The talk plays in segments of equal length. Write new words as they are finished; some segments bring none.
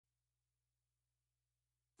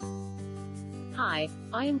Hi,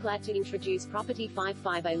 I am glad to introduce property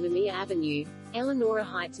 550 Lumeah Avenue, Elanora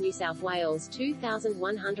Heights, New South Wales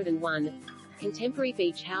 2101. Contemporary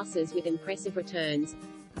beach houses with impressive returns.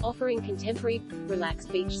 Offering contemporary, relaxed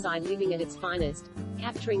beachside living at its finest,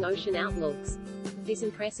 capturing ocean outlooks. This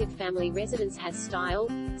impressive family residence has style,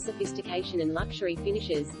 sophistication and luxury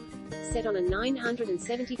finishes. Set on a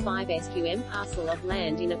 975 sqm parcel of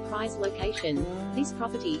land in a prized location, this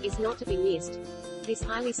property is not to be missed. This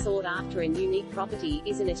highly sought-after and unique property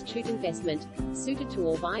is an astute investment, suited to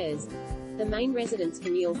all buyers. The main residence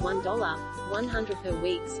can yield $1.100 per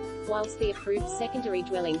week, whilst the approved secondary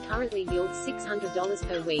dwelling currently yields $600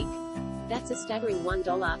 per week. That's a staggering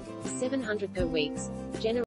 $1.700 per week.